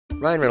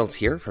Ryan Reynolds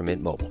here from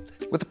Mint Mobile.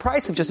 With the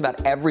price of just about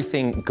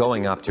everything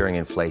going up during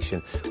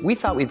inflation, we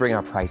thought we'd bring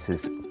our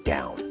prices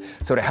down.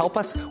 So to help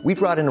us, we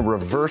brought in a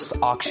reverse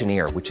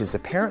auctioneer, which is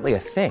apparently a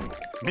thing.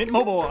 Mint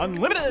Mobile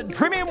Unlimited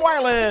Premium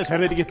Wireless. How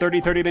to get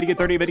 30, 30, bit to get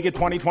 30, bit to get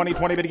 20, 20,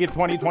 20, bit to get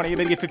 20, 20,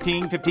 bit to get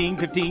 15, 15,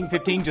 15,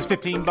 15, just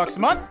 $15 a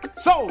month?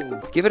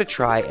 Sold! Give it a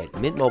try at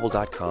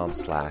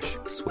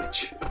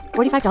mintmobile.com/switch.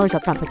 $45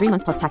 up front for 3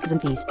 months plus taxes and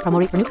fees. Promo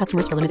rate for new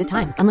customers for limited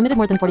time. Unlimited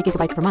more than 40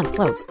 gigabytes per month.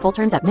 Slows full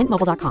terms at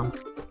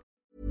mintmobile.com.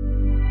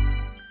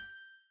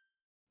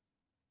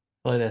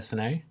 Hello there,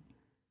 Sine.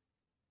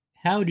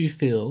 How would you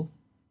feel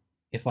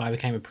if I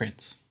became a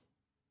prince?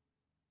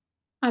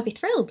 I'd be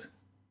thrilled.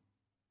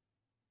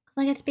 Because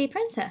I get to be a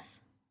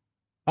princess.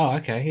 Oh,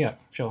 okay, yeah,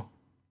 sure.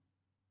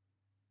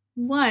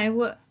 Why?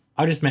 What?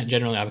 I just meant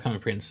generally I become a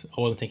prince.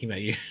 I wasn't thinking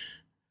about you.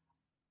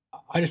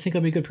 I just think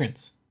I'd be a good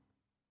prince.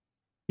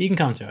 You can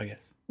come too, I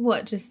guess.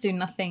 What, just do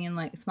nothing and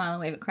like smile and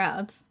wave at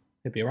crowds?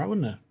 It'd be alright,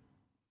 wouldn't it?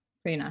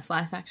 Pretty nice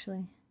life,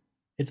 actually.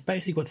 It's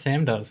basically what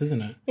Sam does,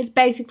 isn't it? It's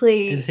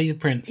basically... Is he a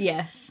prince?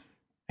 Yes.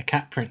 A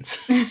cat prince.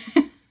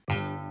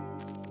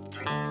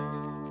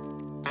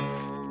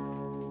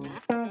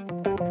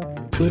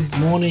 Good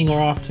morning or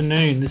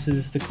afternoon. This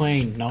is the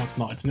Queen. No, it's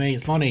not. It's me.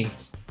 It's Lonnie.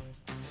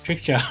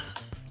 Tricked ya.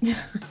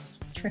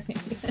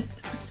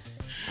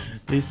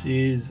 This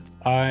is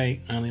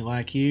I Only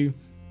Like You,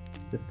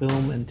 the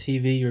film and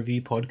TV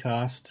review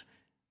podcast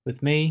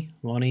with me,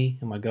 Lonnie,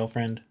 and my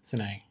girlfriend,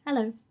 Sine.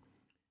 Hello.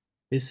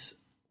 This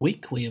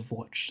week we have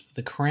watched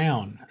The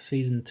Crown,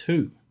 Season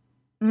 2.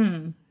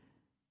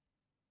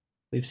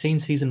 We've seen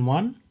Season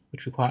 1,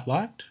 which we quite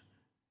liked.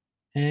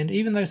 And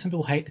even though some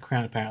people hate The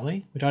Crown,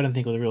 apparently, which I don't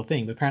think was a real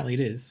thing, but apparently it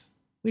is,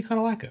 we kind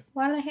of like it.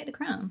 Why do they hate The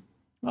Crown?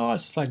 Oh,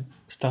 it's just like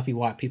stuffy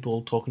white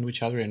people talking to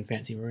each other in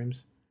fancy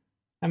rooms.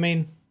 I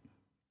mean,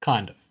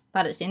 kind of.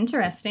 But it's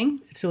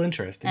interesting. It's still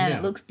interesting, and yeah.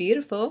 it looks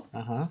beautiful.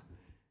 Uh-huh.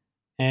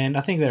 And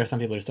I think there are some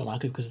people who just don't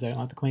like it because they don't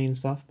like the Queen and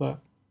stuff, but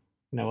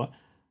you know what?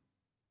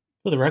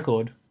 For the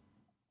record,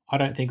 I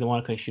don't think the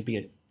monarchy should be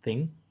a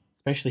thing,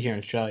 especially here in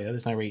Australia.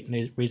 There's no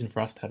reason for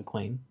us to have a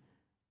queen.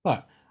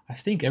 But I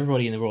think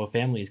everybody in the royal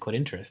family is quite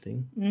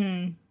interesting.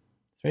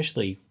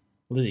 Especially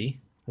Lizzie,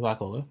 as I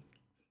call her.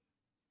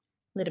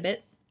 Little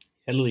bit.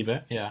 A little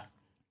bit, yeah.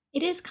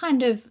 It is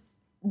kind of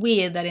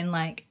weird that in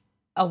like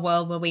a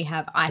world where we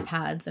have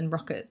iPads and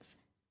rockets,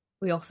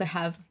 we also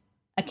have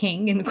a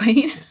king and a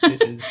queen.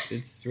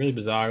 It's really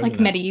bizarre, isn't like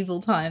it?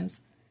 medieval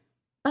times.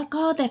 But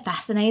God, they're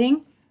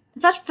fascinating.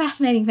 It's such a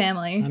fascinating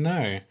family. I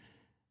know.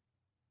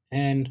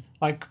 And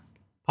like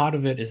part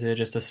of it is they're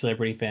just a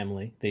celebrity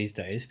family these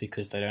days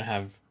because they don't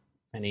have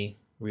any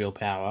real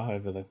power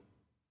over the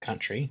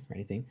country or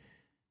anything.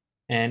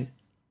 And,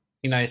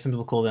 you know, some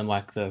people call them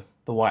like the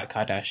white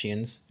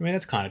Kardashians. I mean,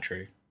 that's kind of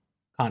true.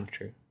 Kind of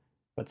true.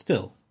 But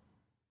still,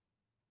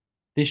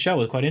 this show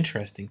was quite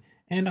interesting.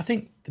 And I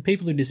think the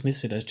people who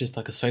dismiss it as just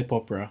like a soap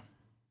opera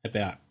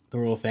about the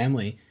royal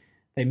family,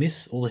 they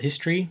miss all the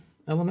history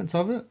elements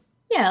of it.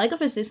 Yeah, like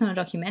obviously it's not a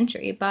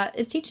documentary, but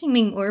it's teaching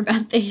me more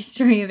about the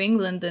history of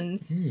England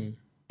than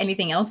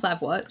anything else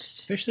I've watched.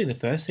 Especially the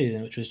first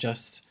season, which was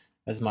just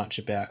as much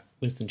about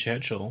Winston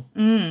Churchill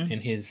in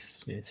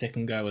his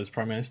second go as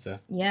Prime Minister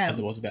as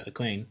it was about the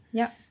Queen.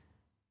 Yeah.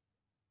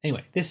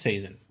 Anyway, this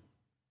season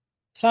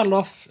started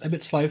off a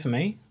bit slow for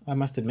me, I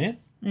must admit,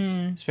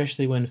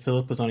 especially when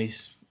Philip was on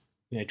his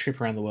trip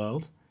around the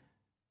world.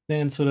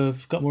 Then sort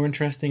of got more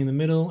interesting in the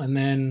middle and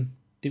then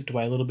dipped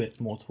away a little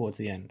bit more towards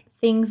the end.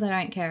 Things I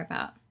don't care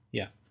about.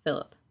 Yeah.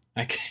 Philip.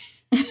 Okay.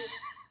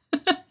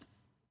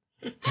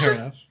 Fair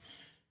enough.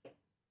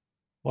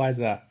 Why is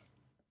that?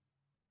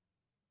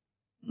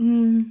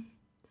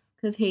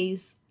 Because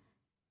he's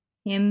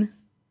him.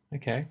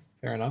 Okay,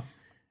 fair enough.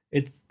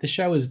 The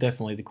show is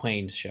definitely the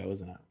Queen's show,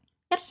 isn't it?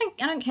 I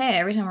don't care.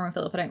 Every time I'm on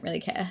Philip, I don't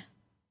really care.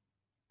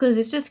 Because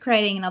it's just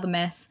creating another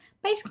mess.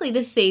 Basically,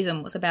 this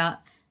season was about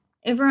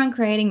everyone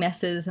creating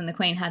messes and the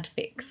Queen had to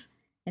fix.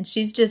 And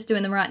she's just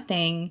doing the right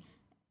thing.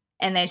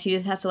 And then she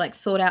just has to like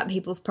sort out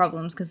people's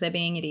problems because they're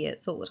being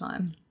idiots all the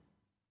time.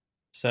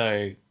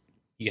 So,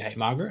 you hate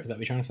Margaret? Is that what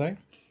you're trying to say?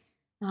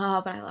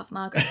 Oh, but I love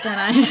Margaret, don't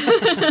I?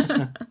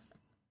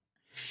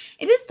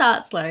 It did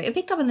start slow. It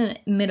picked up in the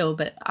middle,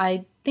 but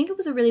I think it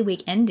was a really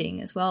weak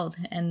ending as well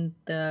to end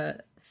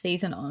the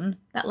season on.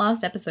 That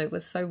last episode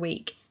was so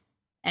weak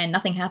and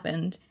nothing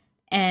happened.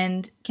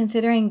 And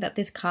considering that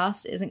this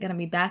cast isn't going to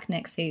be back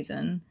next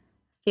season,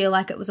 I feel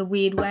like it was a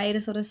weird way to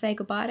sort of say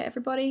goodbye to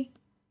everybody.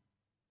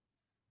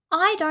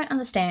 I don't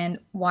understand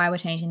why we're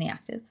changing the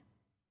actors.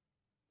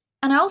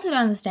 And I also don't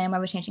understand why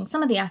we're changing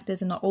some of the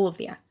actors and not all of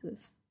the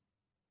actors.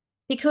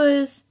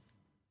 Because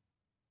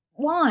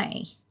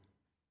why?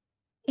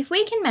 If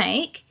we can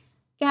make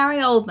Gary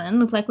Oldman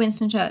look like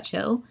Winston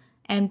Churchill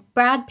and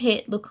Brad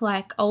Pitt look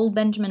like old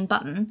Benjamin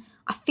Button,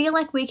 I feel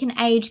like we can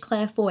age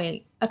Claire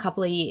Foy a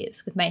couple of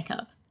years with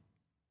makeup.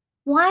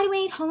 Why do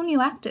we need whole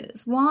new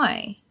actors?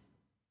 Why?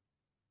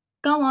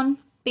 Go on,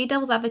 be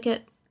devil's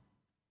advocate.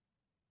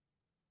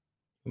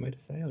 You want me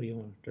to say, or do you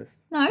want to just...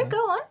 No, go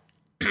on.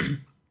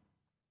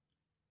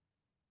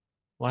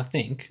 Well, I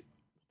think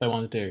what they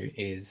want to do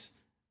is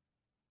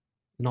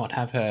not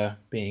have her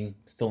being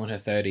still in her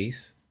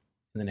 30s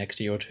in the next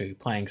year or two,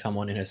 playing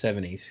someone in her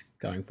 70s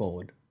going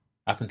forward,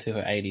 up into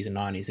her 80s and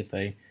 90s if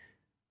they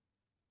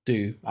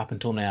do up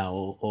until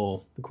now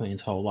or the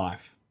Queen's whole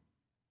life.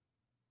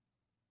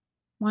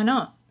 Why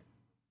not?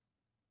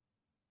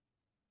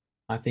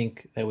 I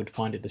think they would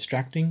find it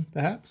distracting,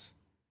 perhaps.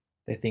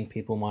 They think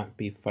people might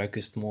be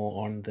focused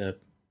more on the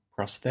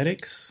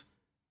prosthetics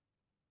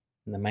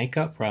and the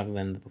makeup rather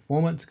than the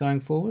performance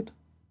going forward,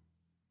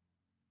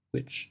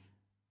 which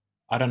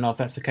I don't know if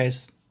that's the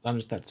case.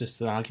 That's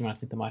just an argument I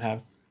think they might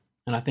have.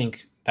 And I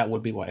think that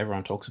would be what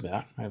everyone talks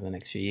about over the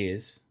next few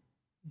years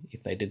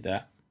if they did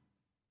that.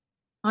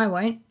 I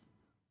won't.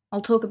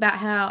 I'll talk about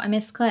how I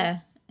miss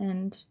Claire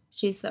and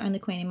she's the only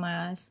queen in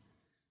my eyes.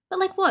 But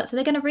like what? So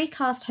they're going to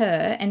recast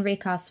her and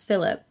recast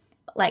Philip,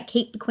 but like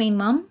keep the queen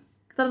mum?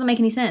 That doesn't make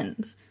any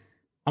sense.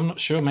 I'm not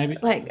sure. Maybe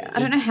like I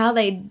don't know how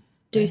they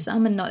do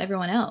some and not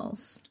everyone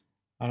else.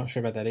 I'm not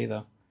sure about that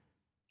either.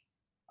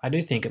 I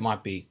do think it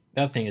might be.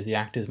 The other thing is the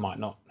actors might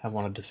not have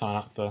wanted to sign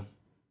up for,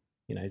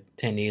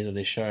 10 years of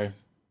this show.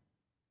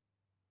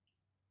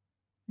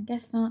 I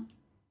guess not.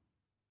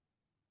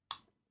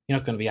 You're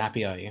not going to be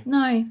happy, are you?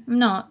 No, I'm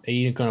not. Are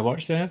you going to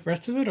watch the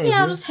rest of it? Or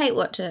Yeah, I'll just hate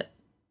watch it.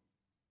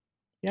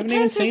 You haven't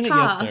even seen it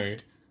yet,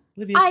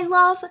 though. Olivia... I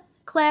love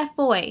Claire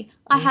Foy.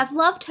 I have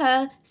loved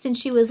her since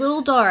she was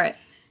little Dorrit.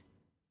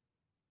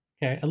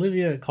 Okay,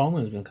 Olivia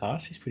Colman's been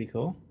cast. She's pretty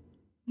cool.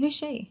 Who's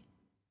she?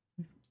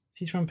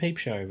 She's from Peep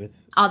Show with...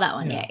 Oh, that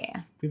one,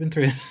 yeah. We've been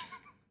through this.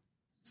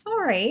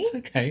 Sorry. It's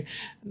okay.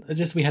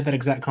 Just we had that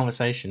exact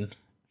conversation a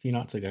few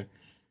nights ago.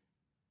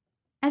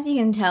 As you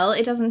can tell,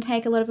 it doesn't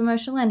take a lot of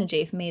emotional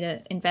energy for me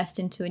to invest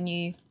into a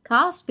new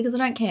cast because I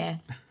don't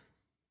care.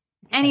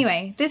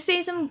 Anyway, this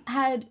season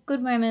had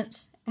good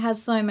moments, it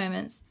has slow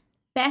moments.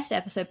 Best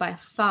episode by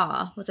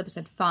far was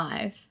episode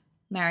 5,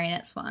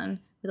 Marionette's one,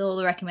 with all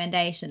the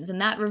recommendations. And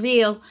that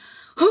reveal,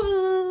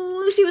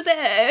 ooh, she was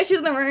there, she was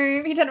in the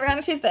room, he turned around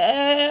and she's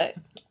there.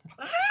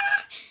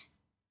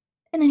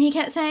 And then he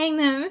kept saying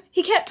them.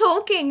 He kept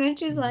talking and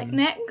she's like,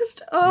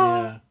 next.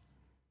 Oh. Yeah.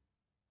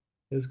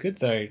 It was good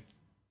though.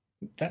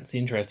 That's the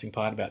interesting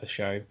part about the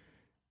show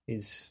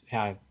is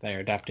how they're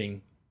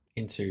adapting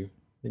into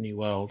the new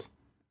world.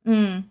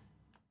 Mm.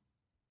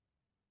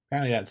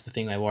 Apparently that's the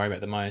thing they worry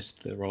about the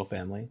most, the royal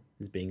family,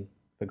 is being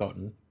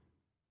forgotten.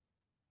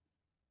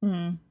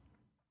 Mm.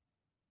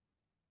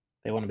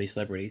 They want to be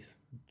celebrities.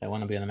 They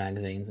want to be on the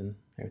magazines and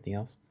everything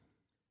else.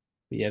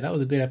 But yeah, that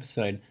was a good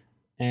episode.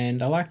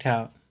 And I liked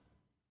how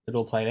it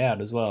all played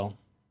out as well.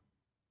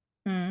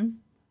 Mm.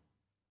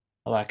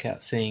 I like how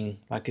seeing,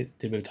 like it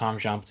did a bit of time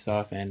jump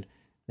stuff and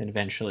then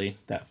eventually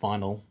that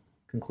final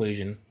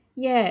conclusion.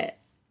 Yeah,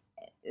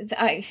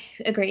 I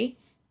agree.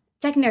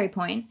 Secondary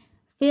point,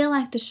 feel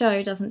like the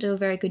show doesn't do a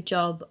very good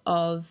job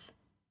of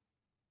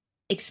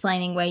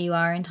explaining where you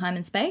are in time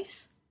and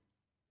space.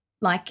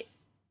 Like,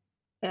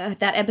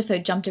 that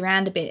episode jumped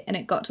around a bit and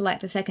it got to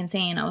like the second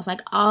scene. I was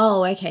like,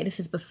 oh, okay, this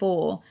is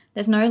before.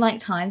 There's no like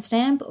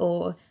timestamp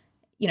or,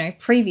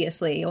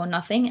 previously or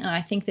nothing. And I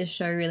think this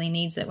show really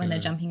needs it when they're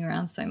jumping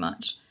around so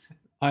much.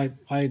 I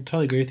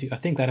totally agree with you. I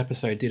think that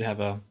episode did have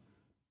a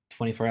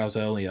 24 hours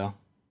earlier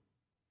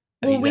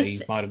that you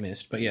might have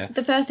missed. But yeah.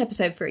 The first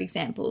episode, for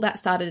example, that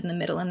started in the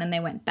middle and then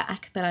they went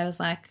back. But I was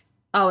like,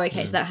 oh,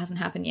 okay, so that hasn't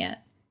happened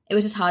yet. It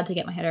was just hard to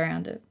get my head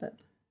around it. But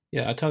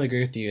yeah, I totally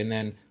agree with you. And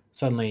then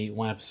suddenly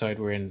one episode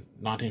we're in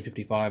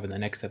 1955 and the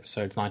next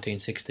episode's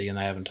 1960 and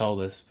they haven't told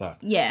us. But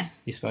yeah,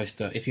 you're supposed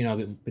to, if you know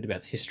a bit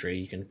about the history,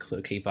 you can sort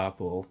of keep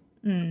up or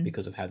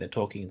because of how they're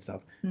talking and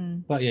stuff.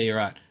 But yeah, you're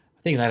right.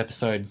 I think that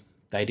episode,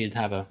 they did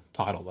have a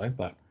title though,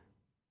 but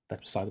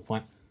that's beside the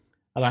point.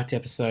 I liked the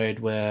episode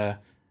where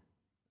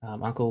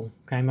Uncle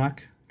came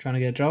back trying to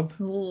get a job.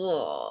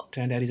 Whoa.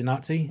 Turned out he's a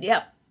Nazi.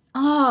 Yep.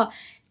 Oh,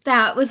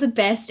 that was the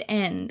best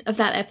end of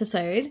that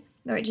episode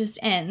where it just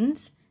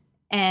ends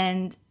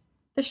and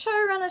the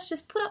showrunners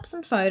just put up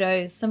some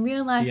photos, some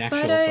real life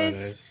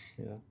photos.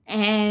 Yeah.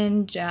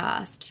 And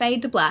just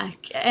fade to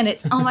black. And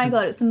it's, oh my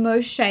God, it's the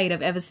most shade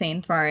I've ever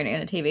seen thrown in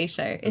a TV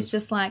show. It's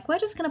just like, we're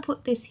just going to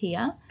put this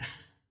here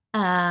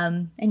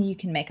and you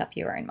can make up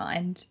your own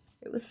mind.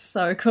 It was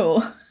so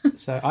cool.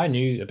 So I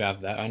knew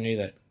about that. I knew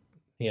that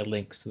he had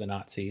links to the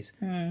Nazis,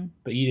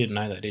 but you didn't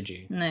know that, did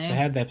you? No. So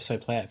how did the episode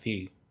play out for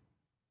you?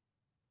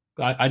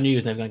 I knew he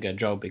was never going to get a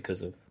job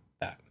because of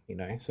that,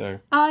 so...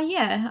 Oh,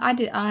 yeah, I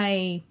did.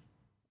 I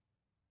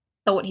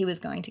thought he was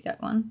going to get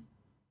one.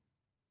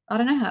 I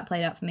don't know how it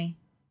played out for me.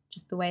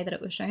 Just the way that it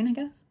was shown, I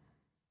guess.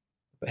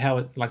 But how,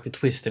 the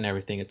twist and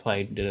everything it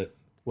played, did it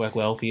work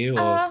well for you?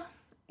 Or...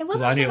 It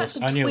wasn't so much a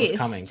twist. I knew it was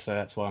coming, so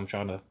that's why I'm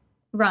trying to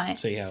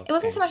see how it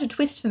wasn't so much a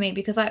twist for me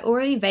because I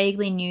already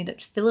vaguely knew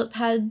that Philip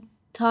had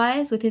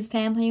ties with his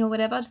family or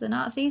whatever to the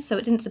Nazis, so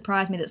it didn't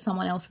surprise me that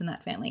someone else in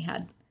that family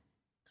had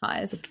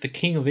ties. The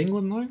King of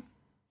England, though?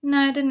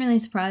 No, it didn't really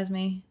surprise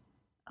me.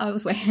 I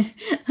was waiting.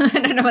 I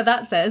don't know what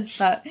that says,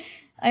 but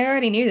I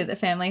already knew that the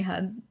family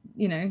had,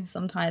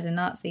 some ties in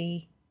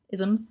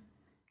Nazism.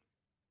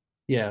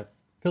 Yeah,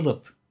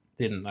 Philip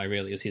didn't know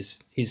really. It was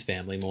his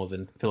family more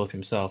than Philip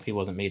himself. He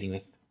wasn't meeting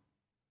with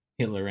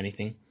Hitler or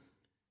anything.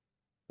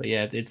 But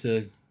yeah, it's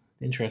a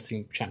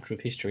interesting chapter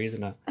of history,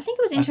 isn't it? I think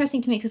it was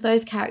interesting to me because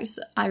those characters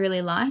I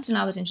really liked, and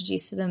I was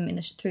introduced to them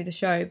through the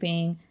show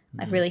being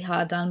like really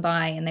hard done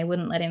by, and they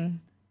wouldn't let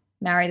him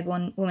marry the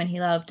one woman he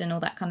loved and all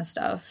that kind of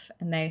stuff,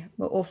 and they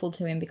were awful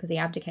to him because he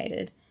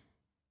abdicated.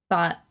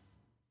 But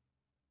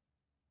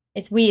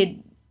it's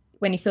weird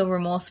when you feel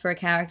remorse for a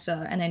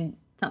character and then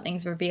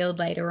something's revealed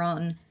later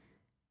on,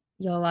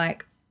 you're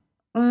like,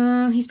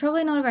 he's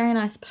probably not a very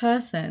nice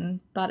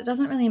person, but it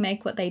doesn't really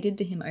make what they did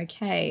to him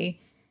okay.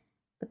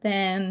 But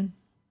then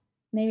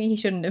maybe he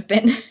shouldn't have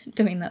been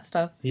doing that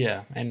stuff.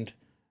 Yeah, and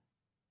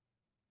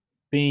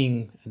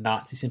being a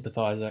Nazi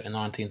sympathiser in the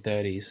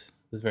 1930s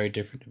was very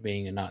different to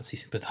being a Nazi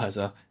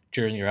sympathiser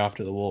during or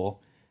after the war.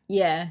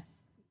 Yeah.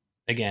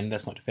 Again,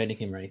 that's not defending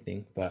him or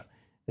anything, but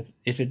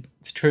if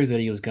it's true that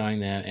he was going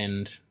there,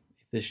 and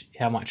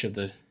how much of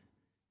the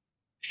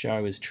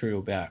show is true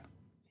about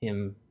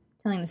him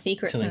telling the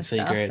secrets and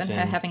stuff, and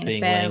her having an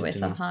affair with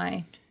the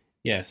high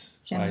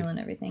general and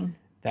everything.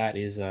 That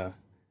is a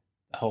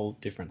whole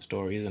different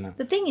story, isn't it?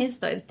 The thing is,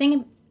 though, the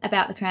thing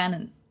about the Crown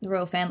and the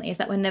royal family is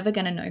that we're never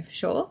going to know for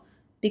sure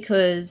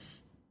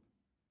because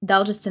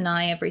they'll just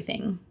deny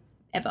everything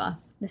ever.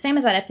 The same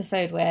as that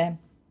episode where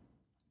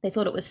they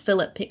thought it was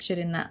Philip pictured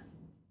in that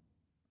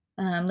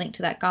link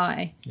to that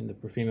guy. In the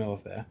Profimo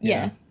affair.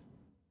 Yeah.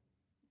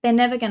 They're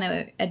never going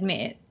to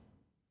admit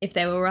if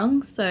they were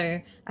wrong,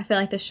 so I feel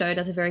like the show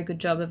does a very good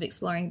job of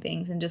exploring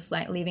things and just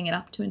like leaving it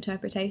up to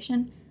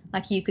interpretation.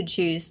 Like you could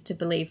choose to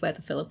believe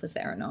whether Philip was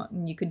there or not,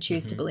 and you could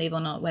choose to believe or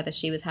not whether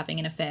she was having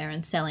an affair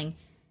and selling,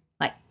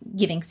 like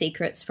giving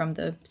secrets from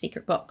the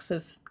secret box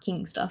of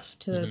king stuff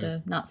to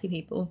the Nazi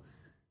people,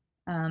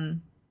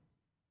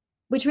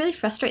 which really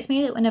frustrates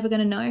me that we're never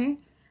going to know.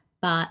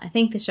 But I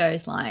think the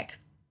show's like,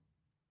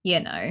 you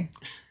know,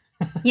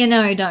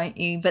 don't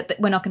you? But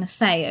we're not going to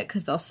say it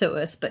because they'll sue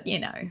us, but you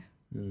know.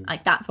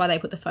 Like that's why they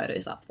put the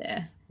photos up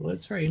there. Well,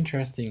 it's very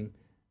interesting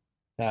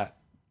that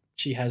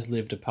she has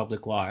lived a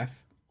public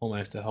life,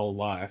 almost her whole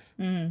life,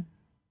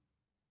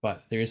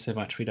 but there is so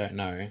much we don't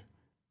know.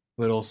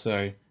 But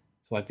also,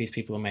 it's like these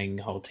people are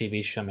making a whole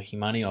TV show, making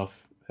money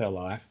off her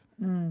life,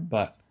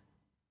 but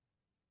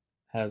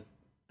have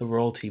the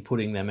royalty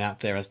putting them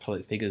out there as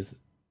public figures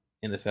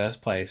in the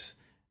first place,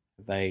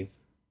 have they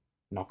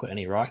not got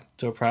any right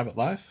to a private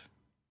life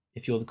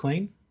if you're the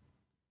Queen?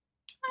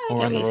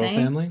 Or in the royal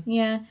family?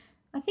 Yeah.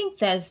 I think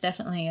there's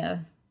definitely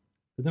But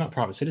they're not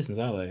private citizens,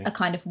 are they? a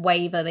kind of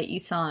waiver that you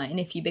sign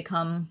if you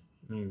become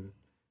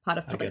part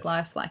of public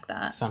life like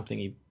that.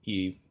 Something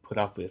you put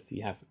up with.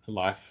 You have a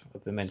life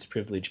of immense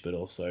privilege, but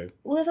also...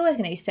 Well, there's always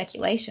going to be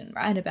speculation,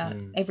 right, about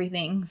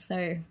everything, so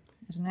I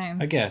don't know.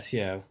 I guess,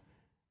 yeah.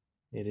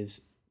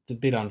 It's a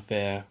bit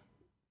unfair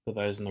for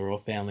those in the royal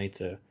family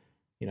to,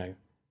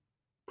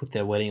 put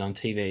their wedding on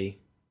TV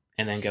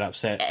and then get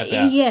upset about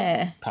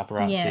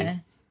paparazzi. Yeah.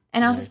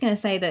 And I was just going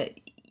to say that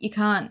you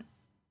can't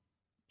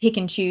pick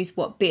and choose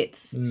what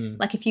bits.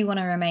 Like if you want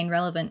to remain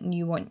relevant and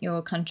you want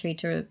your country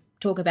to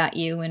talk about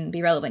you and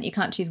be relevant, you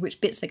can't choose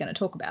which bits they're going to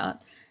talk about.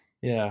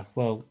 Yeah,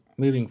 well,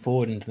 moving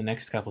forward into the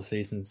next couple of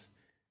seasons,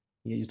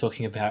 you're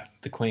talking about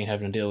the Queen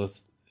having to deal with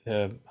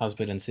her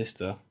husband and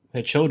sister.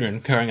 Her children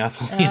growing up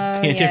will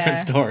be a different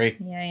story.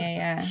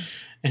 Yeah.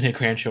 And her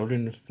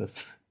grandchildren,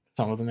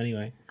 some of them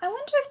anyway. I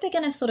wonder if they're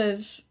going to sort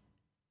of,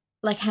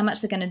 like how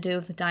much they're going to do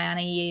with the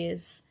Diana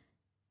years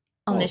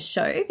on this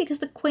show, because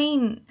the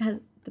Queen has...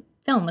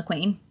 The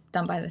Queen,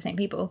 done by the same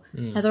people,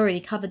 has already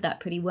covered that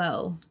pretty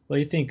well.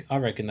 Well, I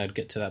reckon they'd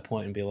get to that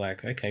point and be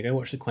like, okay, go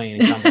watch the Queen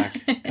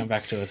and come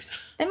back to us.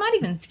 They might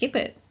even skip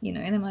it,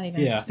 they might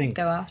even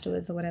go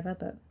afterwards or whatever.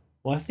 But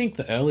well, I think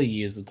the early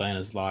years of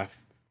Diana's life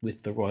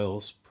with the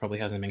royals probably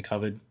hasn't been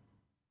covered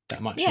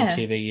that much on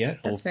TV yet,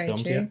 that's or very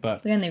filmed true. yet.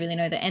 But we only really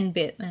know the end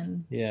bit.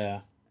 And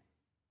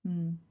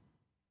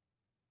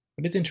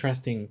But it's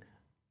interesting.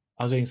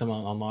 I was reading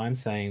someone online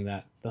saying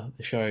that the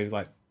show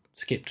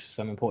skipped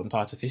some important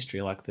parts of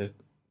history, like the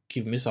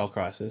Cuban Missile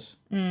Crisis,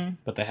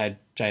 but they had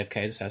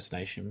JFK's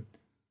assassination.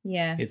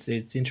 Yeah, it's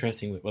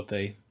interesting what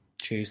they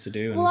choose to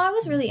do. Well, I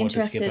was really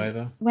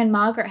interested when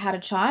Margaret had a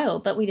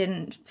child that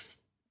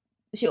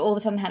she all of a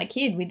sudden had a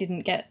kid. We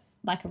didn't get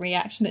like a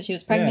reaction that she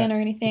was pregnant or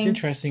anything. It's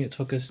interesting. It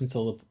took us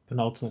until the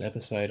penultimate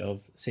episode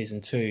of season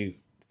 2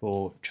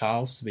 for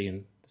Charles to be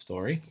in the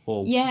story,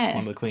 or one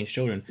of the Queen's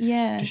children.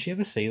 Yeah, did she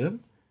ever see them?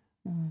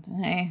 I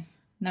don't know.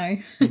 No.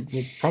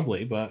 Well,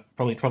 probably, but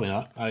probably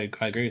not. I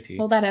agree with you.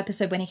 Well, that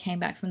episode when he came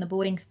back from the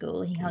boarding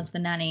school, he hugged the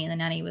nanny, and the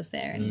nanny was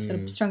there, and he's got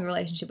a stronger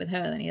relationship with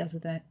her than he does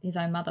with his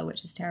own mother,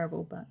 which is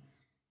terrible. But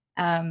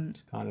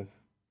it's kind of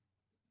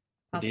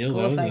the deal,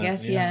 course, though, I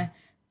guess, yeah.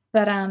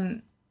 But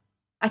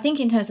I think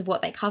in terms of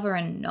what they cover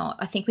and not,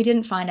 I think we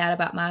didn't find out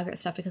about Margaret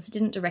stuff because it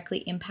didn't directly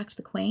impact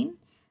the Queen.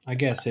 I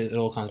guess it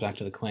all comes back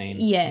to the Queen.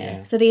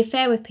 Yeah. So the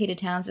affair with Peter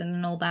Townsend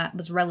and all that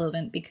was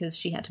relevant because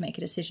she had to make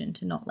a decision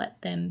to not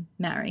let them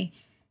marry.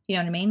 You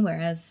know what I mean?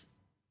 Whereas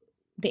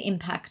the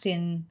impact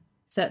in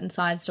certain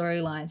side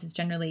storylines is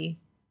generally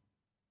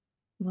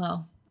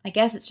well, I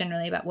guess it's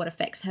generally about what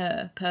affects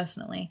her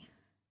personally.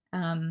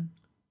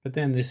 But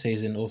then this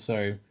season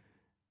also,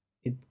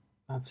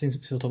 I've seen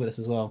some people talk about this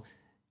as well.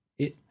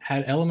 It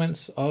had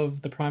elements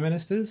of the Prime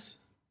Ministers,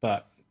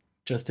 but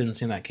just didn't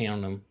seem that keen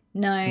on them.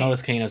 No. Not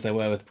as keen as they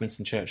were with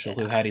Winston Churchill,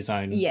 who had his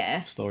own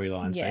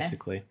storylines, Yeah.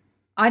 basically.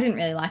 I didn't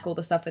really like all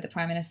the stuff with the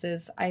Prime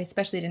Ministers. I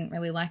especially didn't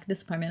really like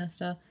this Prime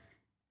Minister.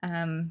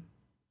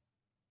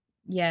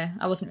 Yeah,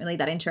 I wasn't really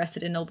that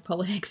interested in all the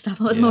politics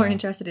stuff. I was more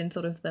interested in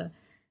sort of the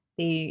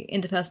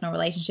interpersonal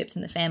relationships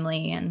in the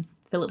family and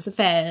Philip's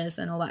affairs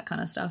and all that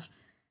kind of stuff.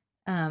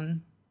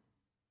 But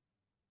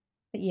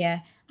yeah,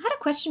 I had a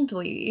question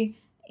for you.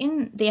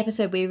 In the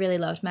episode We Really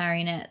Loved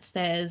Marionettes,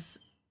 there's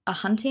a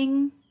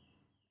hunting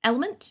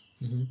element,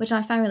 which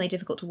I find really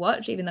difficult to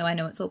watch, even though I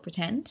know it's all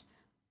pretend.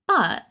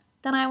 But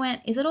then I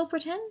went, is it all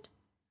pretend?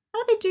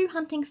 How do they do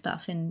hunting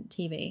stuff in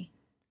TV?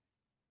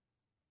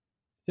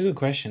 It's a good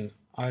question.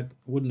 I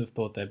wouldn't have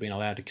thought they'd been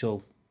allowed to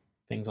kill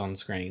things on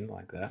screen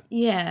like that.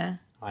 Yeah.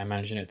 I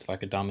imagine it's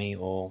like a dummy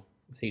or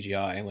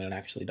CGI when it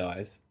actually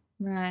dies.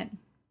 Right.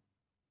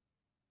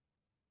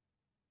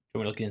 Do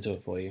you want me to look into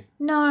it for you?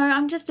 No,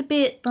 I'm just a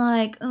bit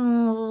like,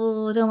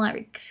 oh, I don't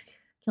like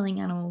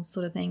killing animals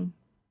sort of thing.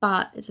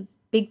 But it's a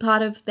big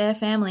part of their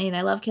family.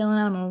 They love killing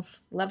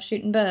animals, love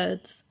shooting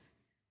birds.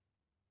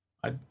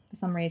 For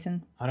some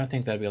reason. I don't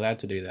think they'd be allowed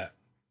to do that.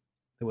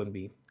 They wouldn't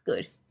be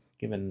Good.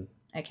 given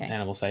Okay.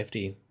 animal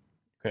safety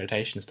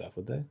accreditation stuff,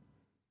 would they?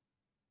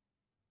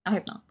 I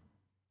hope not.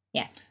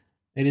 Yeah.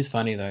 It is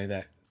funny, though,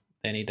 that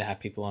they need to have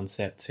people on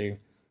set to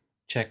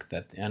check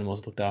that the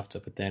animals are looked after,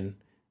 but then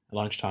at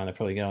lunchtime they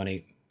probably go and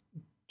eat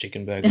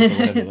chicken burgers or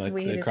whatever, It's like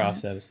weird, the craft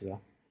isn't services are.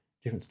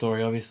 Different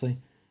story, obviously.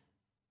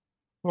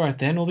 All right,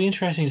 then. It'll be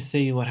interesting to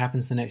see what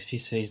happens the next few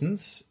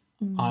seasons.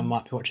 I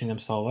might be watching them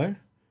solo.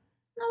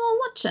 No, I'll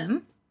watch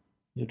them.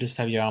 You'll just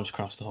have your arms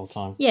crossed the whole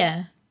time.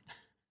 Yeah.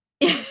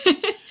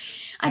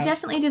 I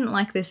definitely didn't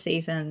like this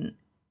season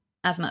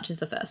as much as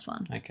the first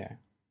one. Okay.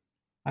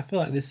 I feel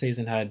like this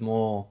season had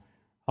more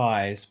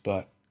highs,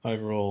 but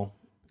overall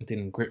it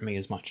didn't grip me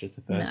as much as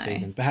the first No.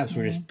 season. Perhaps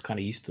we're just kind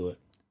of used to it.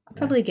 I'll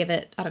probably give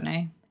it, I don't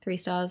know, 3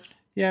 stars.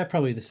 Yeah,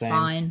 probably the same.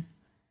 Fine.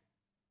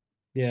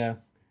 Yeah.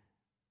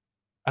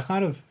 I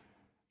kind of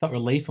felt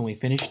relief when we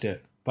finished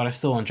it, but I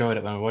still enjoyed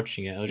it when we were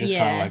watching it. It was just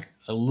kind Yeah. of like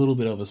a little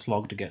bit of a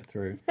slog to get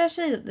through.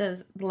 Especially that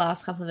the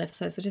last couple of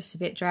episodes were just a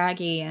bit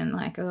draggy and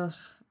like, ugh.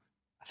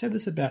 I said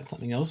this about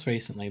something else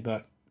recently,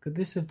 but could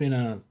this have been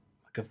a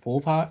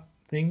 4-part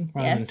thing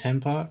rather than Yes.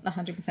 10-part?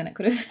 100% it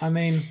could have. I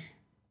mean,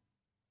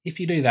 if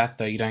you do that,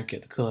 though, you don't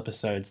get the cool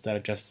episodes that are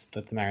just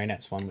the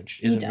Marionettes one,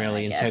 which You isn't don't,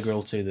 really I guess.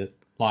 integral to the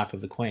life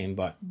of the Queen,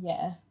 but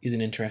Yeah. is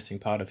an interesting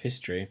part of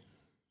history.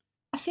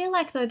 I feel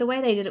like, though, the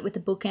way they did it with the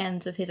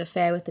bookends of his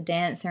affair with the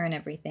dancer and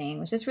everything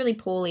was just really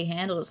poorly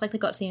handled. It's like they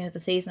got to the end of the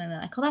season and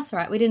they're like, oh, that's all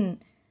right. We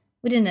didn't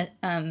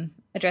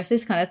address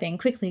this kind of thing.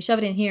 Quickly, shove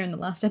it in here in the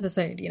last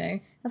episode, you know?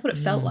 That's what it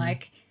felt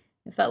like.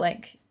 It felt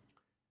like,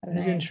 I don't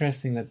It's know.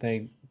 interesting that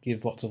they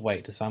give lots of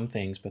weight to some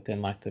things, but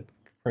then like the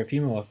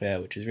Profumo affair,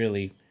 which is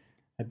really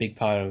a big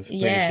part of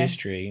British Yeah.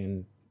 history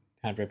and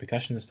had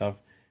repercussions and stuff,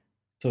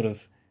 sort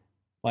of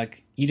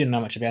like you didn't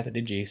know much about it,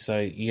 did you? So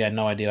you had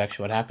no idea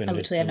actually what happened. I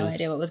literally had It no was-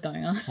 idea what was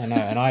going on. I know,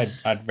 and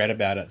I'd read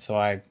about it, so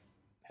I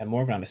had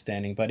more of an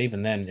understanding. But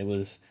even then, it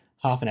was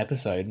half an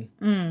episode.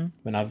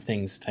 When other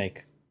things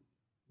take,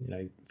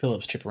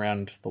 Philip's trip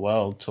around the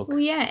world took Well,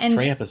 yeah, and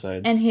 3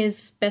 episodes. And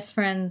his best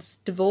friend's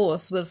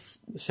divorce was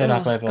set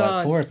up over like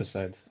God. 4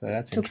 episodes. So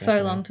that's Took so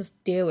interesting. long to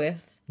deal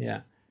with.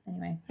 Yeah.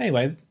 Anyway,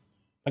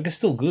 Like it's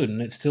still good,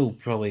 and it's still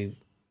probably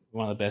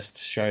one of the best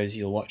shows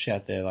you'll watch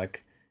out there.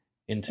 Like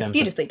in terms of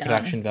beautifully done.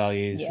 production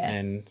values Yeah.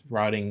 and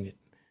writing,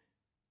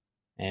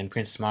 and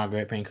Princess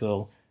Margaret, pretty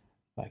cool.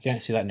 Like you don't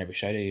see that in every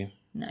show, do you?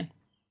 no.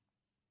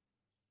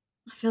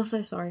 I feel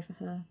so sorry for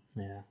her.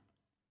 Yeah.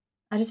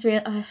 I just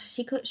realized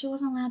she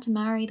wasn't allowed to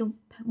marry the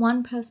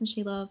one person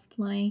she loved,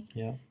 Lonnie.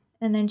 Yeah.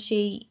 And then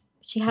she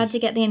had to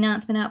get the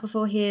announcement out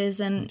before his,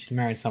 and She's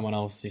married someone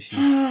else. So she's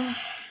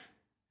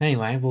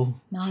anyway. We'll see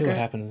Margaret. what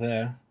happens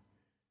there.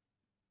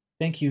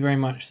 Thank you very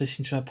much for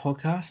listening to our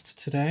podcast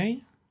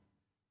today.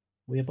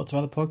 We have lots of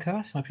other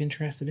podcasts you might be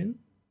interested in,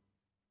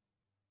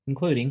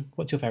 including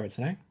what's your favourite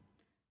today?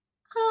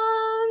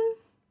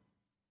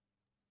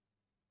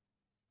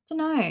 don't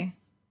know.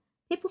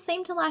 People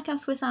seem to like our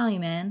Swiss Army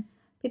Man.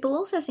 People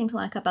also seem to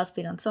like our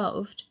BuzzFeed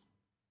Unsolved.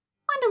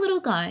 Find a little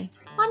guy.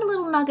 Find a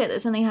little nugget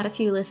that's only had a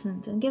few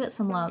listens and give it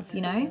some love, you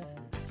know?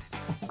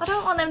 I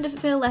don't want them to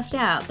feel left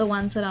out, the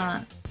ones that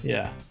aren't,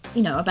 Yeah.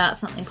 about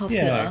something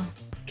popular. Yeah.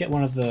 Get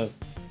one of the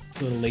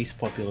least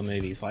popular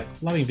movies, like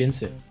Loving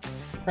Vincent.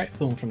 Great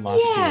film from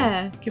last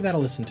Yeah. year. Give that a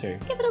listen to.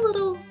 Give it a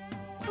little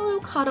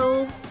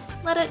cuddle.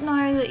 Let it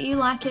know that you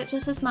like it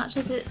just as much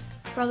as its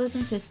brothers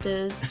and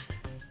sisters.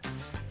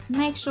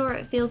 Make sure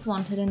it feels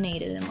wanted and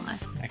needed in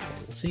life. Okay,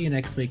 we'll see you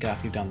next week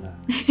after you've done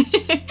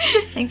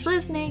that. Thanks for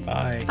listening.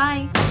 Bye.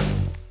 Bye.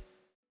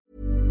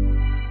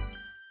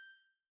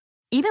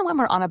 Even when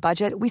we're on a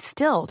budget, we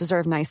still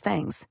deserve nice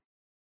things.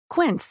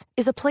 Quince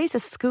is a place to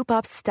scoop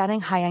up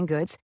stunning high-end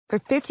goods for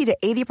 50 to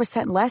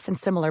 80% less than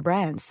similar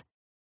brands.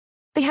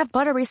 They have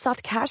buttery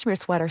soft cashmere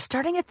sweaters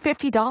starting at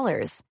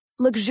 $50,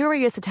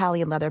 luxurious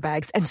Italian leather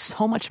bags, and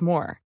so much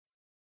more.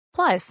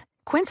 Plus,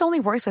 Quince only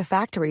works with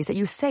factories that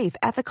use safe,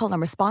 ethical,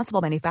 and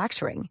responsible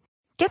manufacturing.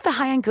 Get the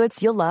high-end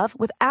goods you'll love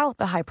without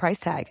the high price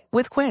tag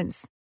with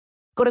Quince.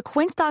 Go to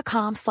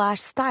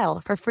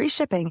quince.com/style for free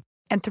shipping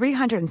and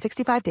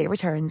 365-day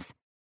returns.